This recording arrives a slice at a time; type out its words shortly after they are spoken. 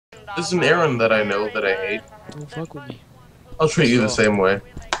There's an Aaron that I know that I hate. Don't fuck with me. I'll treat you the same way.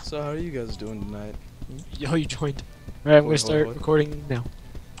 So how are you guys doing tonight? Yo, you joined. Alright, I'm gonna start what? recording now.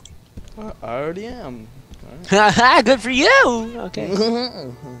 I already am. Haha, good for you! Okay.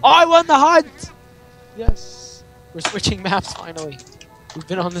 Oh, I won the hunt! Yes. We're switching maps finally. We've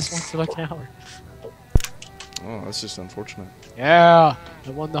been on this one for like an hour. Oh, that's just unfortunate. Yeah, I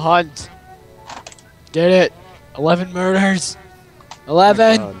won the hunt. Did it. 11 murders.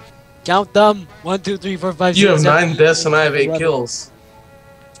 11. God. Count them. 1, 2, 3, 4, 5, 6, You have 7, 9 deaths and I have 8 11. kills.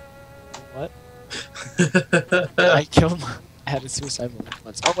 What? I killed I had a suicide moment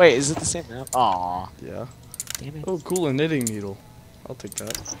once. Oh wait, is it the same map? Aw. Yeah. Damn it. Oh, cool, a knitting needle. I'll take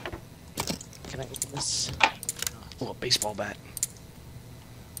that. Can I open this? Oh, a baseball bat.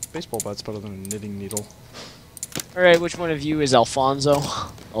 Baseball bat's better than a knitting needle. Alright, which one of you is Alfonso?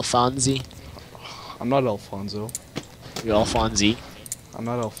 Alfonzi? I'm not Alfonso. You Alfonzi? I'm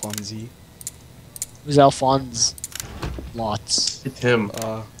not Alfonzi. Who's Alphonse? Lots. It's him.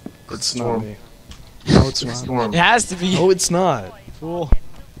 It's Storm. not me. No, it's not. Storm. It has to be. No, it's not. Fool.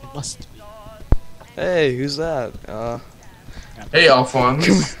 It must be. Hey, who's that? Hey,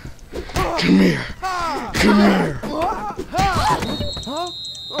 Alphonse. Come here. Come here.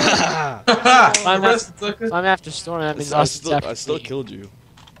 I'm Arrested, sucker. If I'm after Storm, that means I Austin's after still me. killed you.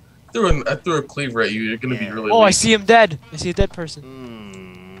 I threw a cleaver at you. You're gonna be really Oh, I weak. see him dead. I see a dead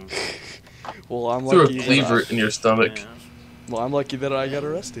person. Well, I'm Threw a lucky. cleaver in your stomach. Well, I'm lucky that I got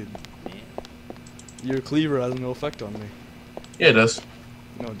arrested. Your cleaver has no effect on me. Yeah, it does.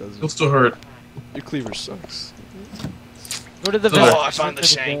 No, it It'll doesn't. still hurt. Your cleaver sucks. Go to the Oh, visitors I found the room in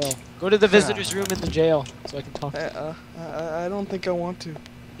shank. jail. Go to the visitors room in the jail so I can talk. I don't think I want to.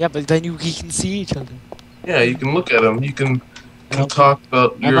 Yeah, but then we can see each other. Yeah, you can look at him. You can I'll- talk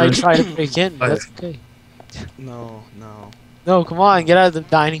about I your. might try to break in. But that's okay. No, no. No, come on, get out of the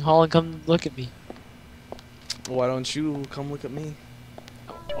dining hall and come look at me. Why don't you come look at me?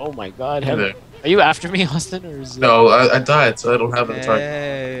 Oh my God, Hey there. are you after me, Austin, or is it? No, I died, so I don't have the target.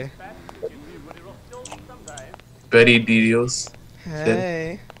 Hey. Betty Dios.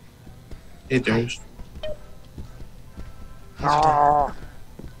 Hey. Hey, Josh.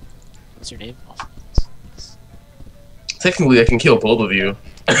 What's your name? Technically, I can kill both of you.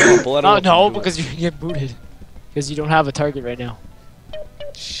 Oh no, because you get booted. Because you don't have a target right now.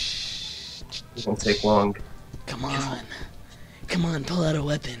 It won't take long. Come on. Come on, pull out a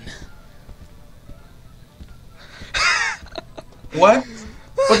weapon. What?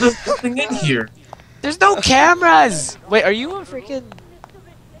 But there's nothing in here. There's no cameras! Wait, are you a freaking...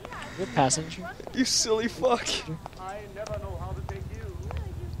 You're a passenger? You silly fuck.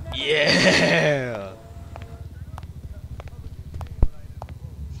 Yeah.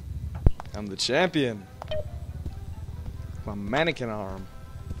 I'm the champion. My mannequin arm.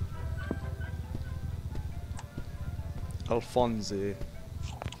 Alfonso.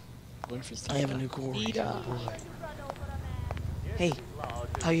 I have a new cool Hey,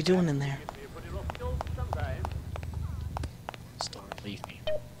 how you doing in there? Storm, leave me.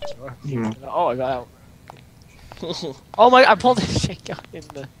 Sure. Hmm. Oh, I got out. Oh my, I pulled a shank out in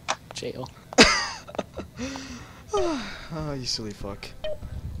the jail. Oh, you silly fuck.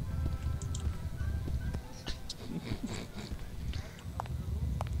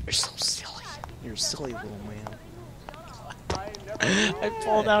 You're so silly. You're a silly little man. I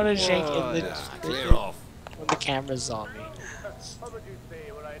pulled out a shank in the... Clear off. When the camera's on me.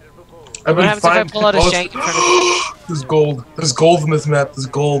 I've What been happens if I finding. pull out a shank in front of There's gold. There's gold in this map. There's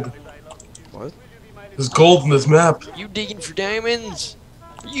gold. What? There's gold in this map. you? Digging for diamonds?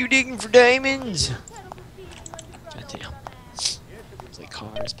 You digging for diamonds? God damn. It's like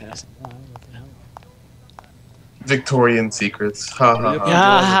cars passing by. What the hell? Victorian secrets. Ha ha Hurry up ha. and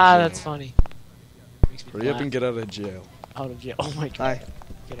Yeah, get out of that's jail. funny. Makes me Hurry up laugh. and get out of jail. Out of jail. Oh my God. Hi.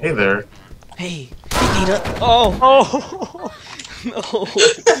 Get Hey out. there. Hey, you need a... Oh! Oh! No!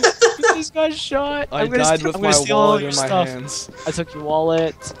 You just got shot. I died with I'm my gonna steal all wallet your in my stuff. hands. I took your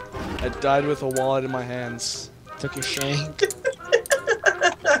wallet. I died with a wallet in my hands. Took your shank.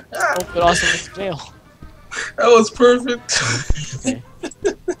 Oh, but also went to jail. That was perfect. Okay.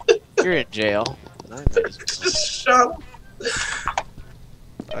 You're in jail. I might as well. Just shot him.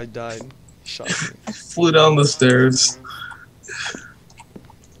 I died. Shot me. Flew down the stairs.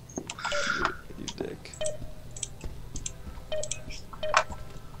 You dick.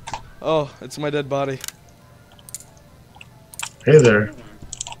 Oh, it's my dead body. Hey there.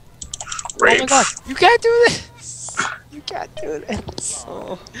 Oh my Rape. God! You can't do this. You can't do this.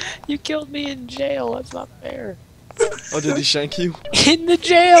 Oh. You killed me in jail. That's not fair. Oh, did he shank you? In the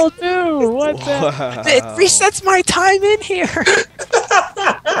jail too. What the? Wow. It resets my time in here.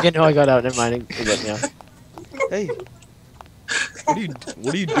 Yeah, no, I got out. Never mind. It let me out. Hey. What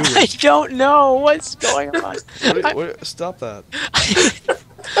are you doing? I don't know what's going on. Stop that.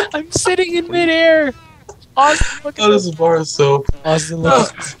 I'm sitting in midair. Austin, look at Oh, this. this bar is so. Austin,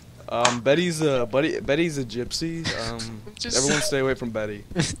 look. Betty's a gypsy. Just- Everyone stay away from Betty.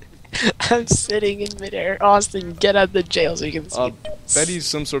 I'm sitting in midair. Austin, get out of the jail so you can see. Betty's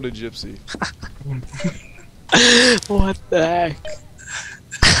some sort of gypsy. What the heck?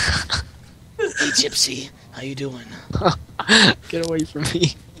 Hey, Gypsy. How you doing? Get away from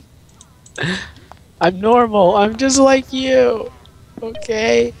me. I'm normal. I'm just like you.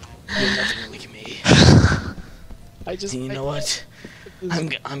 Okay? You're nothing like me. I just. You know what?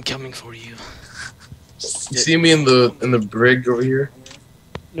 I'm coming for you. You see me in the brig over here?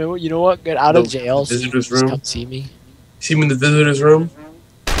 No, you know what? Get out of jail. The visitor's Just room. come see me. See me in the visitor's room?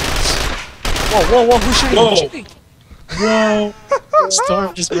 Whoa! Who's shooting? Whoa. Who's shooting? Whoa!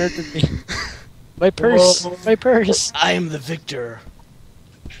 Storm just murdered me. My purse. Whoa. My purse. I am the victor.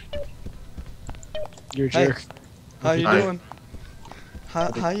 You're a Hey. jerk. How you Hi. doing?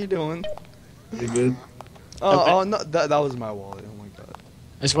 How you doing? You good? Oh no, that was my wallet. Oh my god.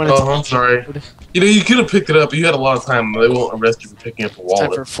 I just wanted Oh, to. I'm sorry. You know, you could have picked it up. You had a lot of time. They won't arrest you for picking up a Time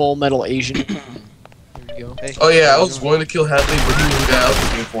wallet. for Full Metal Asian. Here we go. Hey, Oh yeah, I how you was doing? going to kill Hadley, but he was the guy I was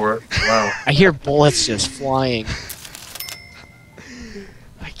looking for. Wow. I hear bullets just flying.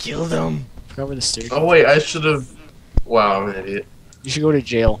 I killed him. Forgot where the stairs. Oh wait, I should have. Wow, I'm an idiot. You should go to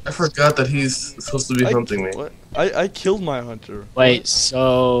jail. I forgot that he's supposed to be hunting me. What? I killed my hunter. Wait,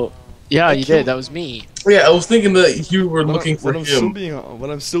 so yeah, I you killed- did. That was me. Yeah, I was thinking that you were When looking for I'm still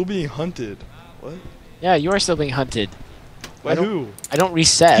him. being hunted. What? Yeah, you are still being hunted. By don't- who? I don't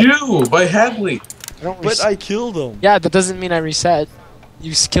reset. You by Hadley. I don't But reset. I killed him. Yeah, that doesn't mean I reset.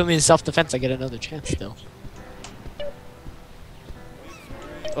 You kill me in self-defense, I get another chance still.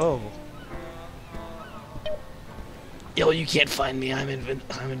 Oh. Yo, you can't find me. I'm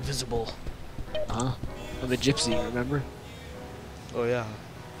invisible. Uh-huh. I'm a gypsy, remember? Oh yeah.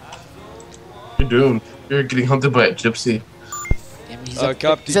 You're doomed. You're getting hunted by a gypsy. Damn, he's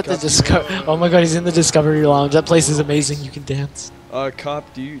Cop, at the Discovery. Oh my god, he's in the Discovery Lounge. That place is amazing. You can dance.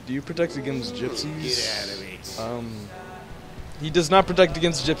 Cop, do you protect against gypsies? He does not protect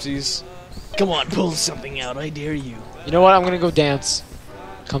against gypsies. Come on, pull something out. I dare you. You know what? I'm gonna go dance.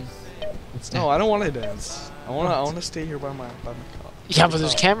 Come. Let's dance. No, I don't want to dance. I want to stay here by my cop. Yeah, but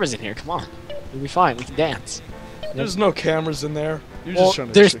there's cameras in here. Come on. We'll be fine. We can dance. There's no cameras in there. You're Well, just trying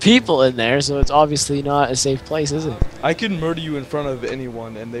to there's trick me. people in there, so it's obviously not a safe place, is it? I could murder you in front of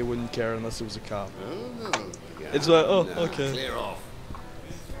anyone and they wouldn't care unless it was a cop. It's like, oh, okay.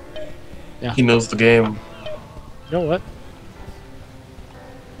 He knows the game. You know what?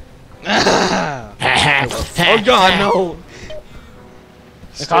 Oh god, no!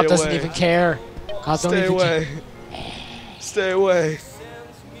 The cop doesn't even care. Cops don't Stay even care. away. Stay away.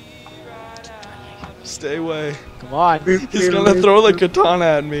 Stay away. Come on. He's gonna throw the katana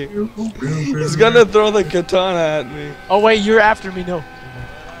at me. He's gonna throw the katana at me. Oh wait, you're after me. No.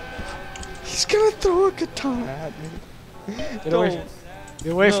 He's gonna throw a katana at me. Get away. Don't.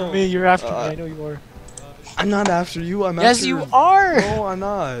 Get away from No. me. You're after me. Uh, I know you are. I'm not after you. I'm Yes, after. you are. No, I'm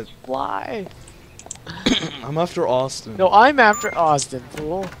not. Why? I'm after Austin. No, I'm after Austin,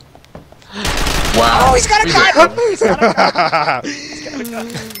 fool. Wow. Oh, he's got a gun! He's got a gun! He's got a gun.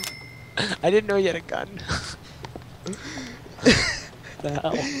 I didn't know he had a gun. The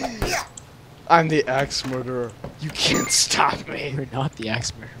hell? I'm the axe murderer. You can't stop me. You're not the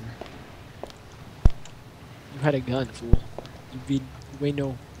axe murderer. You had a gun, fool. You ain't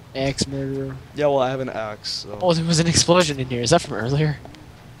no axe murderer. Yeah, well, I have an axe. So. Oh, there was an explosion in here. Is that from earlier?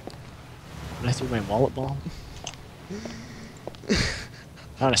 When I threw my wallet bomb?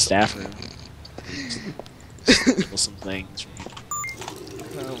 Not a staff room. Steal some things from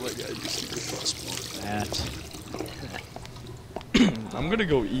Oh my god, you stupid. that. I'm gonna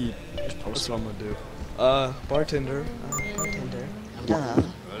go eat. Just That's post what I'm gonna do. Bartender. Bartender.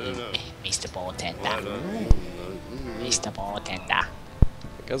 Mr. Bartender. Mr. Bartender.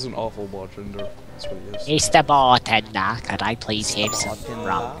 That guy's an awful bartender. That's what he is. Mr. Bartender, could I please have some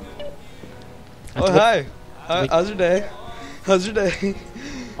rum? Oh, hi. How's your day? How's your day?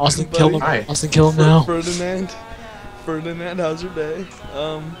 Austin, buddy. kill him. Hi. Austin, kill him now. Ferdinand, how's your day?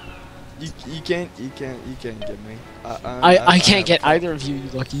 You can't get me. I can't get either of you, you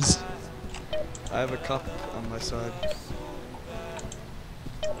luckies. I have a cup on my side.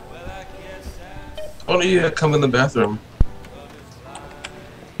 Why don't you come in the bathroom?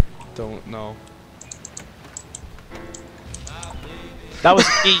 Don't know. That was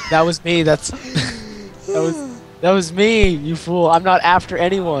me. That was me. That was. That was me, you fool. I'm not after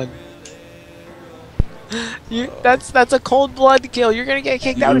anyone. That's a cold blood kill. You're gonna get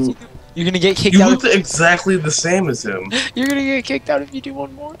kicked out if you do. You're gonna get kicked You out. looked exactly the same as him. You're gonna get kicked out if you do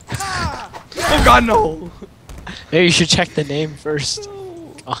one more. Oh God, no! Maybe you should check the name first.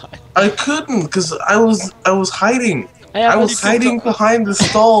 God. I couldn't, cause I was hiding. I was hiding behind the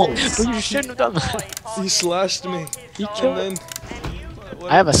stalls. But you shouldn't have done that. He slashed me. He killed And me. then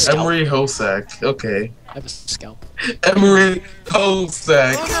I have a scalp. Emery Hosak. Okay. I have a scalp. Emery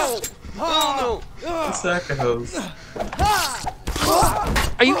Hosak. Oh no! Hosak a hose.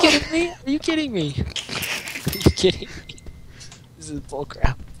 Are you kidding me? Are you kidding me? Are you kidding me? This is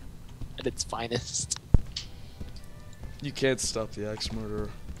bullcrap at its finest. You can't stop the axe murderer.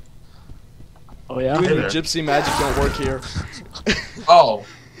 Oh yeah? Doing there. gypsy magic don't work here. Oh.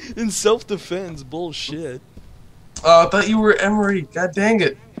 In self-defense, bullshit. I thought you were Emery. God dang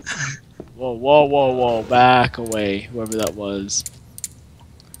it. Whoa, whoa, whoa, whoa. Back away, whoever that was.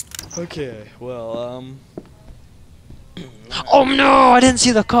 Okay, well, Oh no! I didn't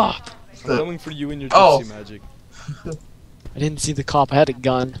see the cop! I'm coming for you and your Oh. gypsy magic. I didn't see the cop. I had a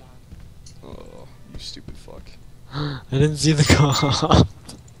gun. Oh, you stupid fuck. I didn't see the cop.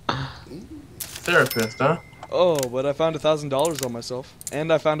 Therapist, huh? Oh, but I found $1,000 on myself,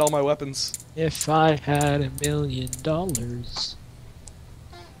 and I found all my weapons. If I had $1 million,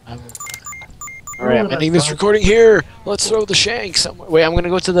 I would. Alright, I'm ending this recording here. Let's throw the shank somewhere. Wait, I'm gonna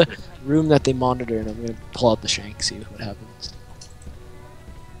go to the room that they monitor and I'm gonna pull out the shank, see what happens.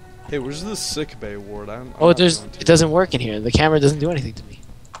 Hey, where's the sick bay ward? Oh, it doesn't work in here. The camera doesn't do anything to me.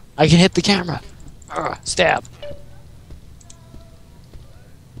 I can hit the camera. Stab.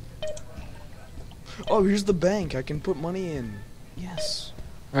 Oh, here's the bank. I can put money in. Yes.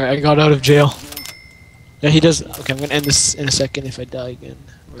 Alright, I got out of jail. Yeah, he does. Okay, I'm gonna end this in a second if I die again.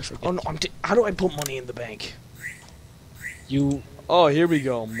 Or if I get Oh no! How do I put money in the bank? you. Oh, here we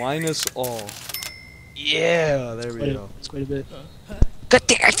go. Minus all. Yeah, there we go. It's quite a bit. God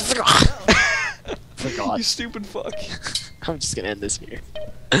damn, I forgot. Forgot. You stupid fuck. I'm just gonna end this here.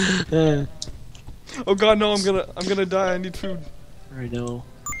 Oh God, no! I'm gonna die. I need food. I know.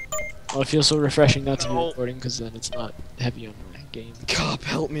 Oh, it feels so refreshing not to be No. recording because then it's not heavy on my game. God,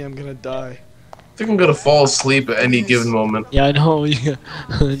 help me! I'm gonna die. I think I'm gonna fall asleep at any given moment. Yeah, I know. Yeah.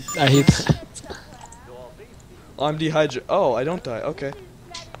 I hate that. I'm dehydrated. Oh, I don't die. Okay.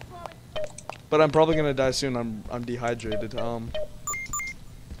 But I'm probably gonna die soon. I'm dehydrated. No.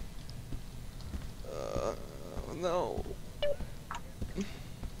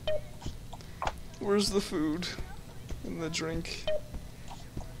 Where's the food and the drink?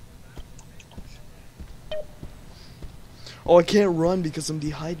 Oh, I can't run because I'm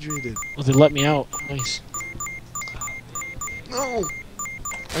dehydrated. Oh, they let me out. Nice. No.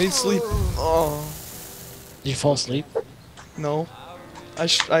 I need sleep. Oh. Did you fall asleep? No.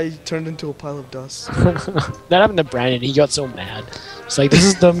 I turned into a pile of dust. That happened to Brandon. He got so mad. It's like, this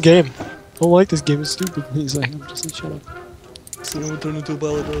is a dumb game. I don't like this game. It's stupid. He's like, I'm just like, shut up. Someone turned into a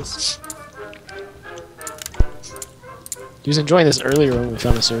pile of dust. He was enjoying this earlier when we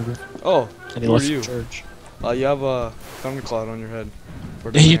found a server. Oh, And he who are left you? for church. You have a thundercloud on your head. For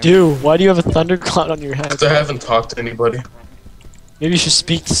Yeah, you damage. do. Why do you have a thundercloud on your head? 'Cause I haven't talked to anybody. Maybe you should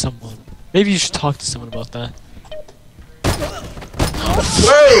speak to someone. Maybe you should talk to someone about that.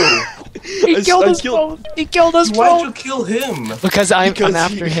 Whoa! He killed us both! He killed us Why'd you both! kill him? Because I'm Because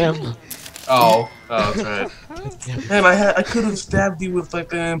after he- him. Oh, that's right. Man, I could have stabbed you with like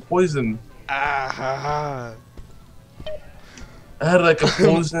poison. Ah ha ha. I had like a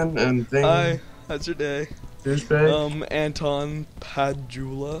poison and thing. Hi, how's your day? Douchebag. Anton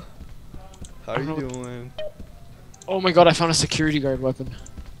Padula. How are you doing? Oh my god, I found a security guard weapon.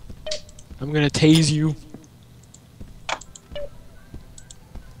 I'm gonna tase you.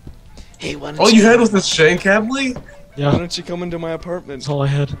 Hey, why don't All you had was this shank, Cabley? Why Yeah, don't you come into my apartment? that's all I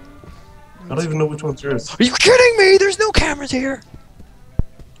had. I don't even know which one's yours. Are you kidding me? There's no cameras here!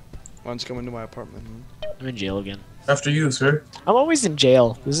 Why don't you come into my apartment? I'm in jail again. After you, sir. I'm always in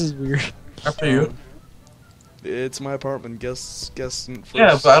jail. This is weird. After you. It's my apartment. Guess first.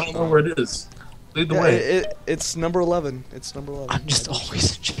 Yeah, but I don't know where it is. Lead the Yeah, way. it's number 11. It's number 11. I'm just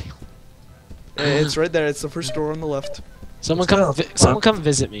always in jail. It's right there. It's the first door on the left. Someone Let's go. someone come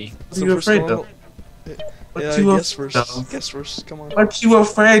visit me. It's What the are you first afraid door on of? the- What Yeah, you guess first. of? Guess first. Come on. What you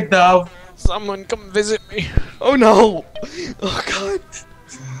afraid of? Someone come visit me. Oh no! Oh god!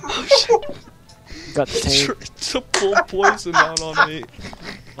 Oh shit! Got the tape. Tried to pull poison out on me.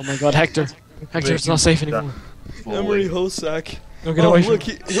 Oh my god, Hector. Hector, it's not safe anymore. Emery Hosak. Don't get away from look,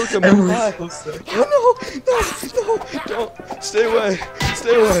 look, I'm high. Oh no, don't. Stay away.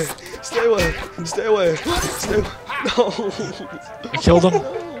 Stay away. Stay away. Stay away. Stay away. No. I killed him.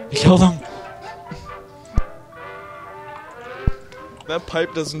 I killed him. That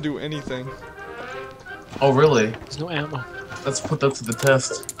pipe doesn't do anything. Oh, really? There's no ammo. Let's put that to the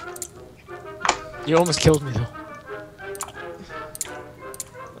test. You almost killed me though.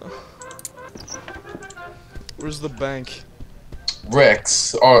 Where's the bank?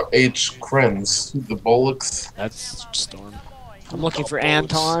 Rex, R.H. Krenz, the Bollocks. That's Storm. I'm looking for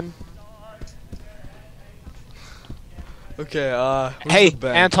Anton. Okay, where's Hey, the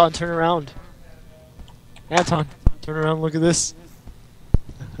bank? Anton, turn around. Anton, turn around. Look at this.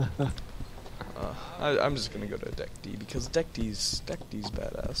 I'm just gonna go to Deck D because Deck D's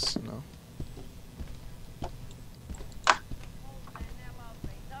badass, you know.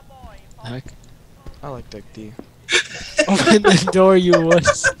 Heck. I like Deck D. Open the door, you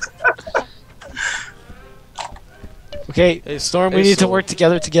wuss. Okay, Hey, Storm, we need to work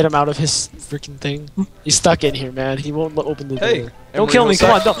together to get him out of his freaking thing. He's stuck in here, man. He won't open the Hey, door. Don't kill me,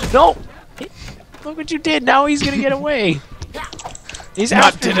 come on, no! Hey, look what you did, now he's gonna get away. He's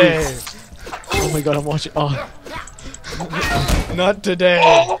Not after today. me. Oh my god, I'm watching. Oh. Not today.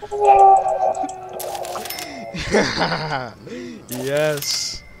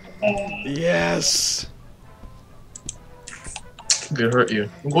 Yes. Yes. I'm gonna hurt you.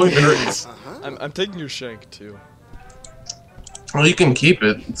 I'm going to hurt you. I'm taking your shank too. Well, you can keep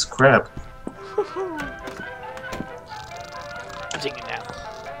it. It's crap. I'm taking it now.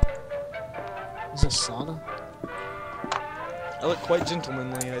 Is this sauna? I look quite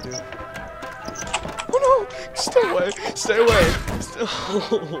gentlemanly, I do. Oh no! Stay away! Stay away!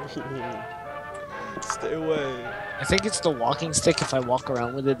 Stay away. I think it's the walking stick. If I walk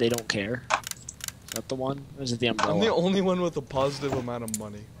around with it, they don't care. Is that the one? Or is it the umbrella? I'm the only one with a positive amount of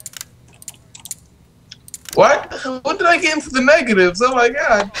money. What? What did I get into the negatives? Oh my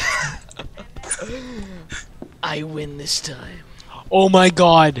god. I win this time. Oh my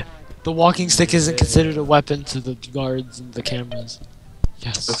god! The walking stick isn't considered a weapon to the guards and the cameras.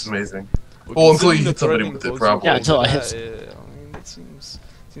 Yes. That's amazing. Well, until you hit somebody threatening with it, poses probably. Yeah, until I hit I mean, it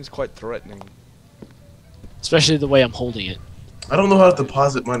seems quite threatening. Especially the way I'm holding it. I don't know how to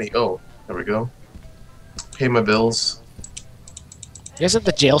deposit money. Oh, there we go. Pay my bills. You guys at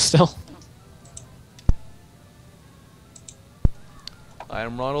the jail still? I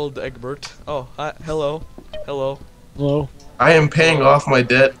am Ronald Egbert. Oh, hi, hello. Hello. Hello? I am paying off my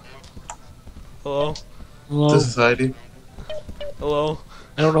debt Hello. Hello? to society. Hello.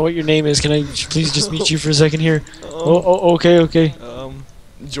 I don't know what your name is. Can I please just meet you for a second here? Oh, okay.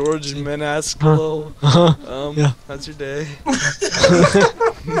 George Menask, hello. Yeah. How's your day? I'm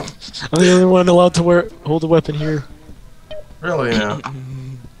the only one allowed to hold a weapon here. Really now?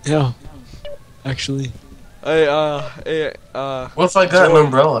 Yeah. Actually. Hey, What if I got an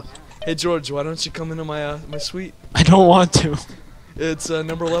umbrella? hey George, why don't you come into my my suite? I don't want to. It's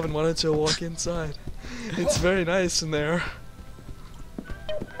number 11. Why don't you walk inside? It's very nice in there.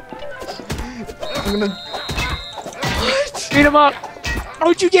 I'm gonna. What? Beat him up!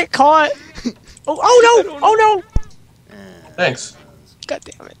 How'd you get caught? Oh no! Oh no! Thanks. God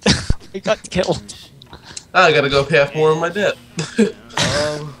damn it. I got killed. I gotta go pay off more of my debt.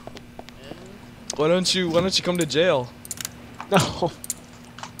 Why don't you come to jail? No.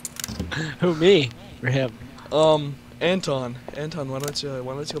 Who, me? Or him? Anton, why don't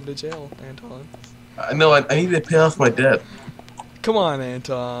you come to jail, Anton? No, I need to pay off my debt. Come on,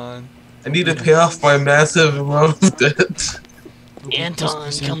 Anton. I need to pay off my massive amount of debt.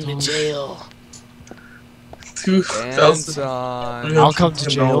 Anton, come to jail. Anton. I'll come to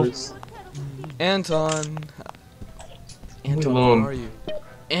jail. Anton. Anton, alone. where are you?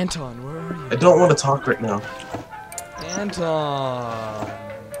 Anton, where are I you? don't want to talk right now. Anton.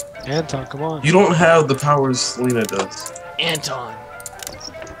 Anton, come on. You don't have the powers Selena does. Anton.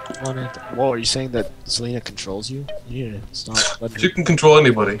 Come on, Anton. Whoa, are you saying that Selena controls you? You need to stop letting She her. can control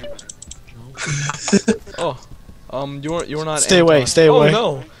anybody. Oh. You're not Stay Anton. away, stay away.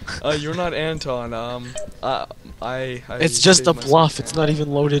 Oh no. You're not Anton. It's just a saved myself. bluff, it's not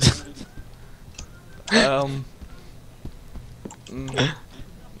even loaded. Let's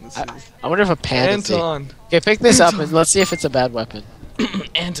see. I wonder if a panda. Anton. Okay, pick this up and let's see if it's a bad weapon.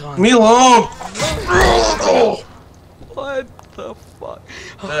 Anton. Leave me alone! What the fuck?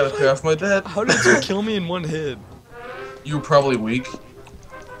 I gotta pay off my debt. How did you kill me in one hit? You were probably weak.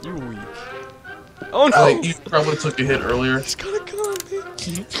 You're weak. Oh no! Like, you probably took a hit earlier. He's got a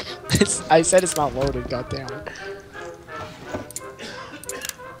gun. I said it's not loaded, goddamn.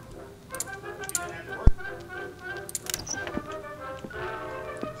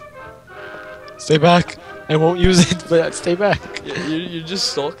 Stay back. I won't use it, but stay back. You're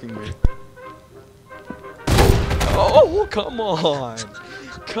just stalking me. Oh, come on.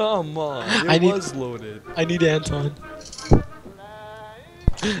 Come on. It was loaded. I need Anton.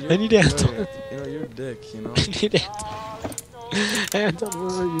 I need Anton. You know, you're a dick, you know? I need Anton. Anton, where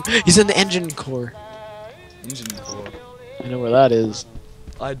are you? He's in the engine core. Engine core. I know where that is.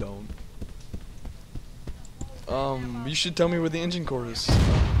 I don't. You should tell me where the engine core is.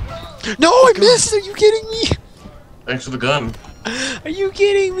 No, I missed! Are you kidding me? Thanks for the gun. Are you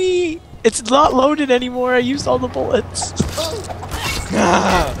kidding me? It's not loaded anymore. I used all the bullets.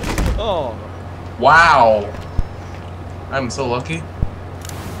 Oh. Wow. I'm so lucky.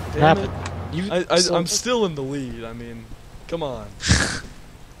 Damn it. I'm still in the lead. I mean, come on.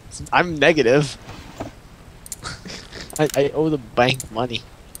 I'm negative. I owe the bank money.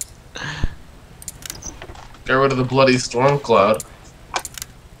 Get rid of the bloody storm cloud.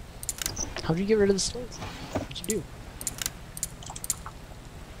 How'd you get rid of the storms? What'd you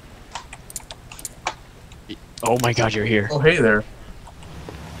do? Oh my god, you're here. Oh, hey there.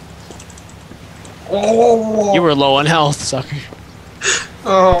 Oh. You were low on health, sucker.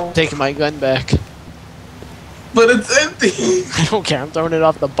 Oh. Taking my gun back. But it's empty. I don't care, I'm throwing it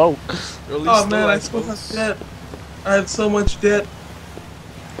off the boat. Oh man, I still have debt. I had so much debt.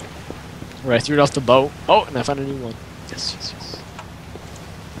 Right, I threw it off the boat. Oh, and I found a new one. Yes, yes, yes.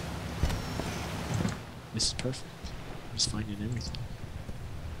 This is perfect. I'm just finding everything.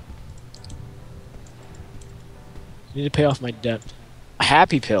 I need to pay off my debt.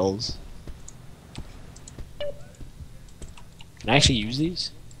 Happy pills. Can I actually use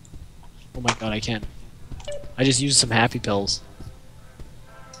these? Oh my god, I can. I just used some happy pills.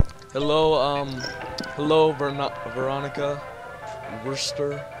 Hello, Veronica.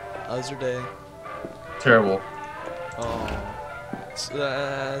 Worcester. How's your day? Terrible. Oh. It's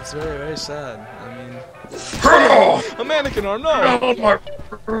very, very sad. I mean... a mannequin arm, no!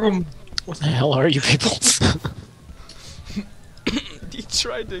 What the hell are you people? He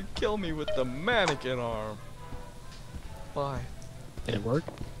tried to kill me with the mannequin arm. Why? Did it work?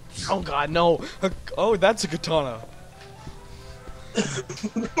 Oh god, no! Oh, that's a katana!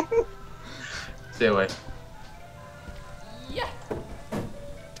 Stay away. Yeah!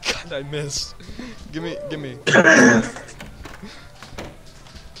 God, I missed. Gimme.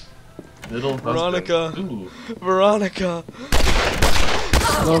 Little Veronica. Ooh. Veronica.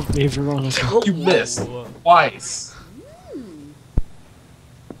 Love me, Veronica. You missed twice.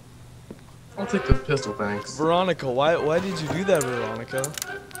 I'll take the pistol, thanks. Veronica, why did you do that, Veronica?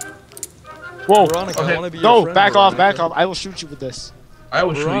 Whoa! Veronica, okay. I want to be your No, friend, back off, Veronica. back off. I will shoot you with this. I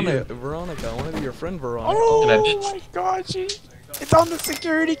will shoot you. Veronica, I want to be your friend, Veronica. Oh And I did. my god, it's on the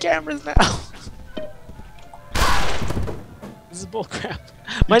security cameras now. This is bullcrap.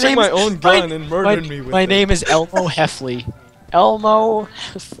 You took my own gun and murdered me with it. My name is Elmo Heffley. Elmo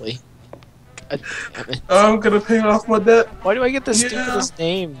Heffley. God damn it. I'm gonna pay off my debt. Why do I get the stupidest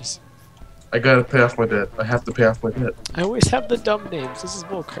names? I gotta pay off my debt. I have to pay off my debt. I always have the dumb names. This is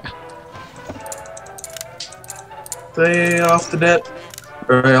bullcrap. Pay off the debt.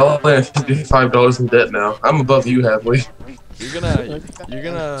 Alright, I'll only have $55 in debt now. I'm above you, Hadley. You're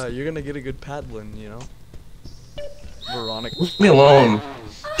gonna get a good paddling, you know. Veronica. Leave me alone.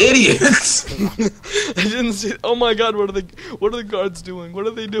 Idiots! I didn't see. Oh my god, what are the guards doing? What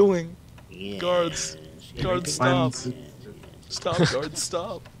are they doing? Guards, stop! Stop, guards,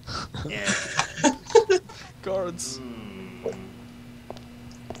 stop! Guards.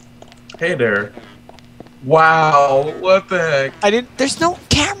 Hey there. Wow, what the heck? There's no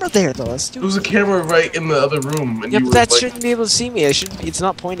camera there though. That's There stupid. was a camera right in the other room, and Yeah, you but were that like, shouldn't be able to see me. It's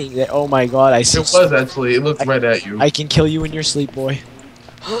not pointing. That. Oh my god, I see. it was actually. It looked right at you. I can kill you in your sleep, boy.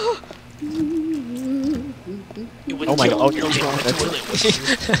 Oh my god! Oh, you're on the toilet.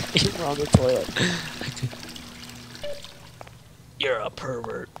 You're on the toilet. You're a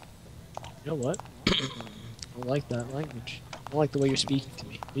pervert. You know what? I don't like that language. I don't like the way you're speaking to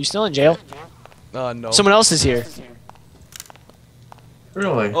me. Are you still in jail? No. Someone else is here.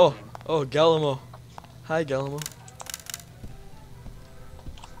 Really? Oh, Galamo. Hi, Galamo.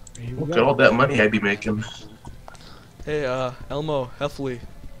 Here we Look go. at all that money I'd be making. Hey, Elmo, Heffley.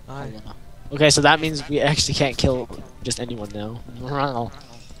 Hi. Okay, so that means we actually can't kill just anyone now.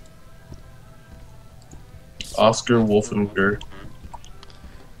 Oscar Wolfinger.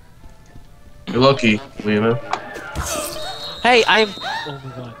 You're lucky, Lena. Hey, oh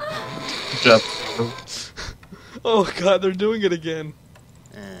my god. Good job. Oh god, they're doing it again.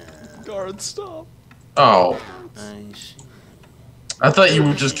 Guards, stop. Oh. I thought you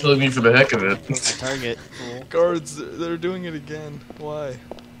were just killing me for the heck of it. Target. Guards, they're doing it again. Why?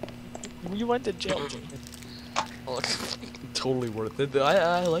 You went to jail, Jacob. Totally worth it.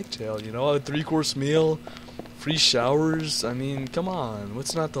 I like jail, you know, a 3-course meal, free showers. I mean, come on,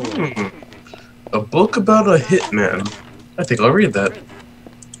 what's not to like? A book about a hitman. I think I'll read that.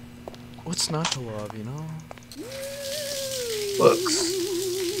 What's not to love, you know? Books.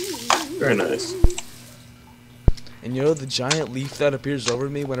 Very nice. And you know the giant leaf that appears over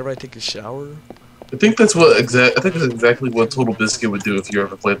me whenever I take a shower? I think that's what I think that's exactly what Total Biscuit would do if you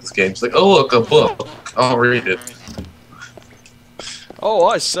ever played this game. It's like, oh look, a book. I'll read it. Oh,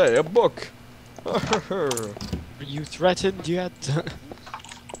 I say, a book. Are you threatened yet?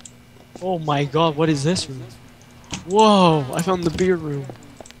 Oh my god, what is this room? Whoa, I found the beer room.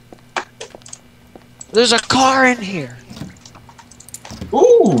 There's a car in here.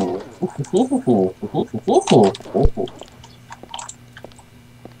 Ooh.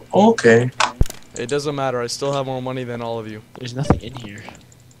 Okay. It doesn't matter, I still have more money than all of you. There's nothing in here.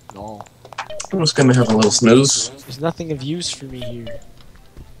 No. I'm just gonna have a little snooze. There's nothing of use for me here.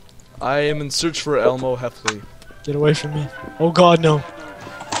 I am in search for Elmo Heffley. Get away from me. Oh god, no.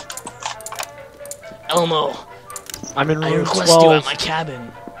 Elmo, I'm in I room request 12. you at my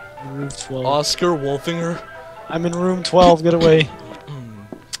cabin. Room 12. Oscar Wolfinger? I'm in room 12, get away.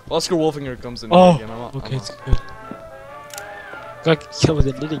 Oscar Wolfinger comes in Oh, here again. okay, it's good. Got killed with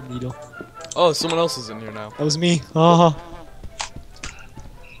a knitting needle. Oh, someone else is in here now. That was me. Oh,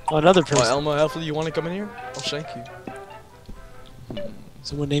 another Oh, person. Elmo Heffley, you want to come in here? I'll shank you.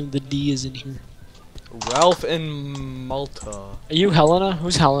 Someone named the D is in here. Ralph and Malta. Are you Helena?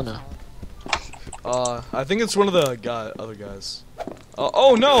 Who's Helena? I think it's one of the other guys.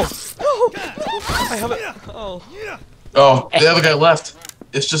 Oh no! No! I have it. Oh. Oh, the other guy left.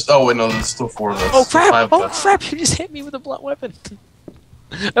 It's just. Oh wait, no, there's still 4 of us. Oh crap! Five Oh left. crap! You just hit me with a blunt weapon.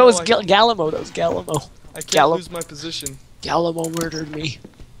 That was Galamo. That was Galamo. I can't lose my position. Galamo murdered me.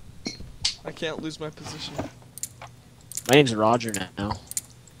 I can't lose my position. My name's Roger now.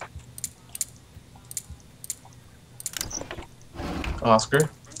 Oscar.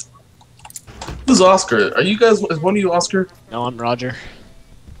 Who's Oscar? Are you guys? Is one of you Oscar? No, I'm Roger.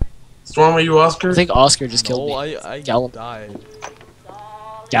 Storm, are you Oscar? I think Oscar just killed me. I Galamo. died.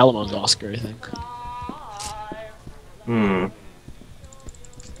 Galamo's Oscar, I think. Hmm.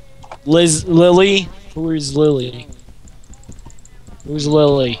 Lily? Who is Lily? Who's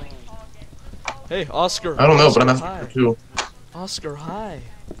Lily? Hey, Oscar. I don't know, Oscar, but I'm hi. after too. Oscar, hi.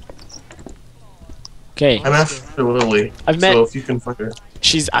 Okay. I'm after Lily. I've met. So if you can fuck her.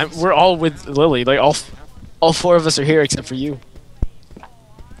 We're all with Lily. Like all 4 of us are here except for you.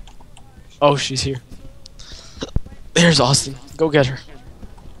 Oh, she's here. There's Austin. Go get her.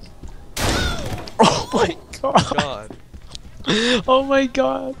 Oh my god. God. Oh my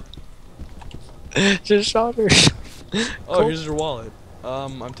god. Just shot her. Oh, here's your wallet.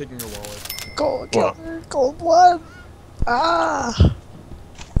 I'm taking your wallet. Go get her. Cold blood. Ah.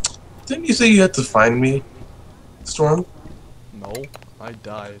 Didn't you say you had to find me, Storm? No, I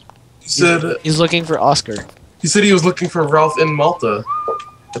died. You said He's looking for Oscar. he said he was looking for Ralph in Malta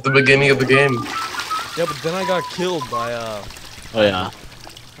at the beginning of the game. Yeah, but then I got killed by Oh yeah.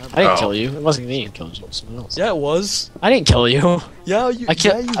 I didn't Oh. kill you. It wasn't me who killed you. It was someone else. Yeah, it was. I didn't kill you. Yeah, you. I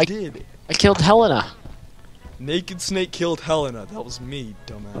kill- yeah, you I- did. I killed Helena. Naked Snake killed Helena. That was me,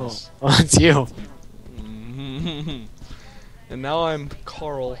 dumbass. Oh, well, it's you. And now I'm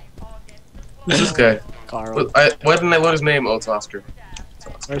Carl. Who's this guy? Carl. Why didn't I let his name? Oh, it's Oscar.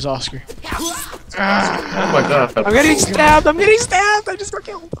 Where's Oscar? Oh my god. I'm getting stabbed! I'm getting stabbed! I just got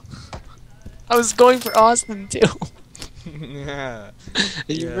killed! I was going for Austin too. Yeah.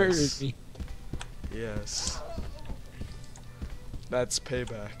 And you Yes. murdered me. Yes. That's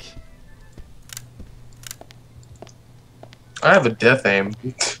payback. I have a death aim.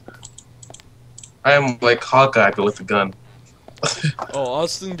 I am like Hawkeye, but with a gun. Oh,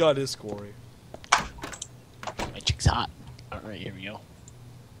 Austin got his quarry. My chick's hot. Alright, here we go.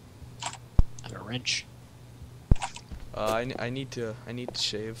 I have a wrench. I need to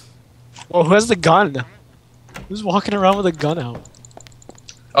shave. Oh, who has the gun? Who's walking around with a gun out?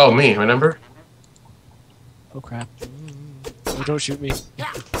 Oh, me, remember? Oh crap. Oh, don't shoot me.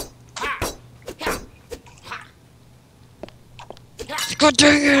 God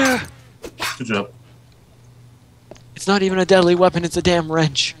dang it! Good job. It's not even a deadly weapon, it's a damn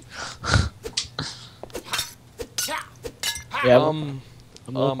wrench. Yeah,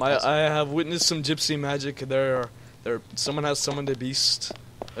 I have witnessed some gypsy magic. Someone has summoned a beast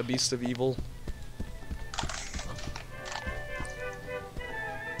of evil.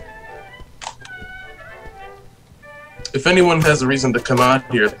 If anyone has a reason to come out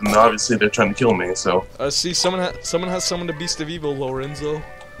here, then obviously they're trying to kill me, so... See, someone has summoned a beast of evil, Lorenzo.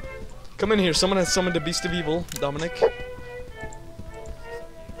 Come in here. Someone has summoned a beast of evil. Dominic.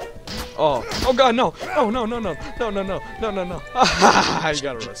 Oh. Oh God, no. Oh no, no, no, no, no, no, no, no, no. I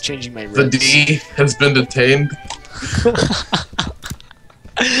got arrested. Changing my The ribs. D has been detained.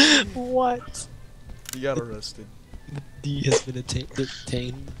 What? You got arrested. The D has been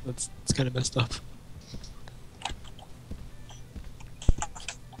detained. That's kind of messed up.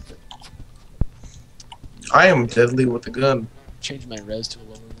 I am deadly with a gun. Change my res to a lower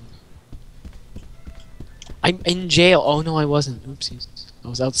one. I'm in jail. Oh no, I wasn't. Oopsies. I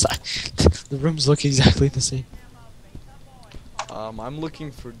was outside. The rooms look exactly the same. I'm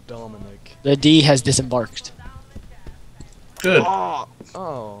looking for Dominic. The D has disembarked. Good.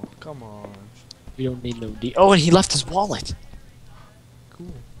 Oh, come on. We don't need no D. Oh, and he left his wallet.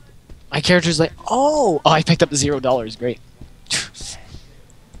 Cool. My character's like, oh, I picked up the $0. Great.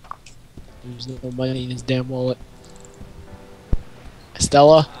 There's no money in his damn wallet.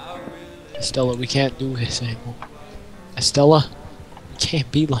 Estella, we can't do this anymore. Estella, we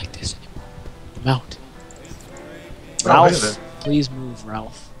can't be like this anymore. I'm out. Oh, wait a Ralph, minute. please move,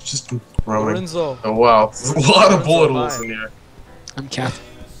 Ralph. Just roaming. Lorenzo. Oh wow, there's a lot of bullet Lorenzo, holes hi. in here. I'm Kathy.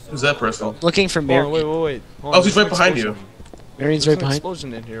 Who's that person? Looking for Hold Mary. on, wait. Hold Oh, on, she's there's right an behind you. explosion. Marian's There's right an behind.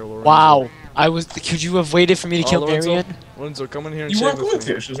 explosion in here, Lorenzo. Wow. Could you have waited for me to kill Lorenzo, Marian? Lorenzo, come in here and You shave weren't going with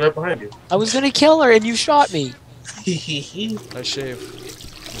me. to. She was right behind you. I was gonna kill her and you shot me. I shave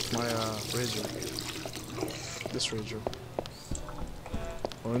with my razor. This razor.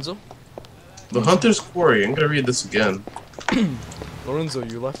 Lorenzo? The Hunter's Quarry. I'm gonna read this again. Lorenzo,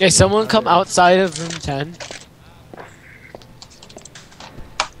 you left. Okay, me. someone come outside of room 10.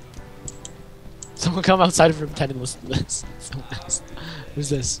 Someone come outside of room 10 and listen to this. So nice. Who's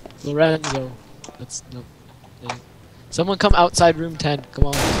this? Lorenzo. That's no. Yeah. Someone come outside room 10. Come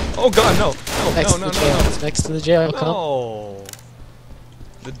on. Oh God, no! Next No, to no, the no, jail. no, It's next to the jail. no! Come. No!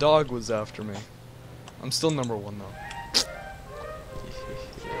 The dog was after me. I'm still number 1 though.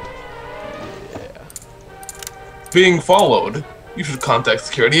 Yeah. Being followed. You should contact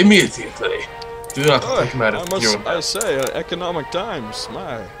security immediately. Do not Oh, take him out I of must. your I say, economic times.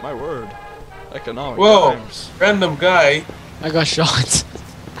 My word. Economic Whoa, times. random guy. I got shot.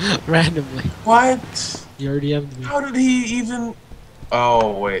 Randomly. What? You already M'd me. How did he even?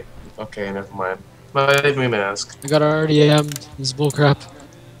 Oh wait. Okay, never mind. No, I didn't even ask. I got RDM'd. This is bullcrap.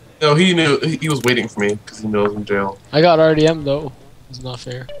 No, he knew. He was waiting for me because he knows I'm in jail. I got RDM'd though. It's not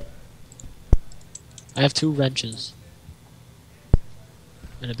fair. I have 2 wrenches.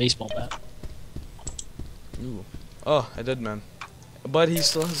 And a baseball bat. Ooh. Oh, I did, man. But he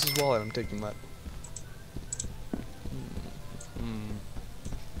still has his wallet. I'm taking that.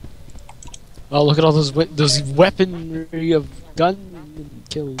 Oh, look at all those weaponry of gun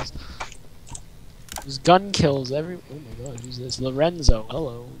kills. There's gun kills every. Oh my God, who's this? Lorenzo.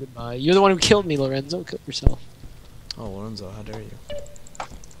 Hello, goodbye. You're the one who killed me, Lorenzo. Kill yourself. Oh, Lorenzo, how dare you?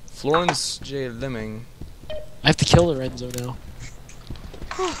 Florence J. Lemming. I have to kill Lorenzo now.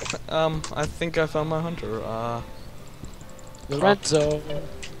 I think I found my hunter. Lorenzo.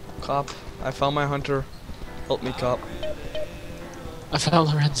 Cop. I found my hunter. Help me, cop. I found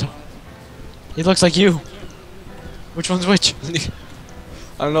Lorenzo. He looks like you. Which one's which?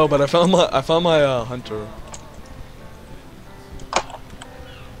 I don't know, but I found my hunter.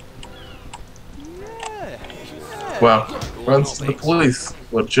 Wow. Runs to the police.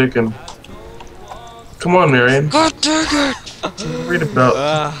 What chicken? Come on, Marion. God dang it! Read about.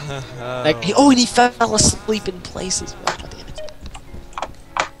 Oh, and he fell asleep in place as well. God damn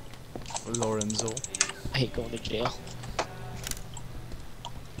it. Lorenzo. I hate going to jail.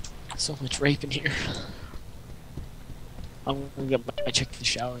 So much rape in here. I'm gonna get my check the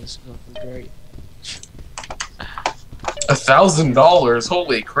showers. Oh, great. $1,000.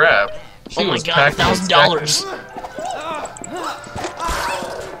 Holy crap. He Oh my was God, packing his $1,000.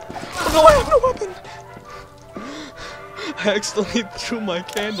 No, I have no weapon! I accidentally threw my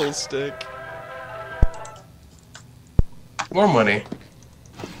candlestick. More money.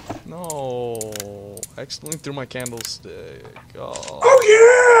 No. I accidentally threw my candlestick. Oh. Oh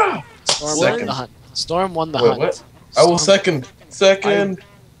yeah! Storm Second. won the hunt. Storm won the Wait, hunt. what? I will second. Second.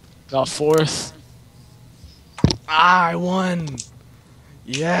 Got 4th. I won!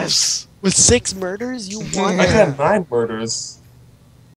 Yes! With 6 murders, you won. I had 9 murders.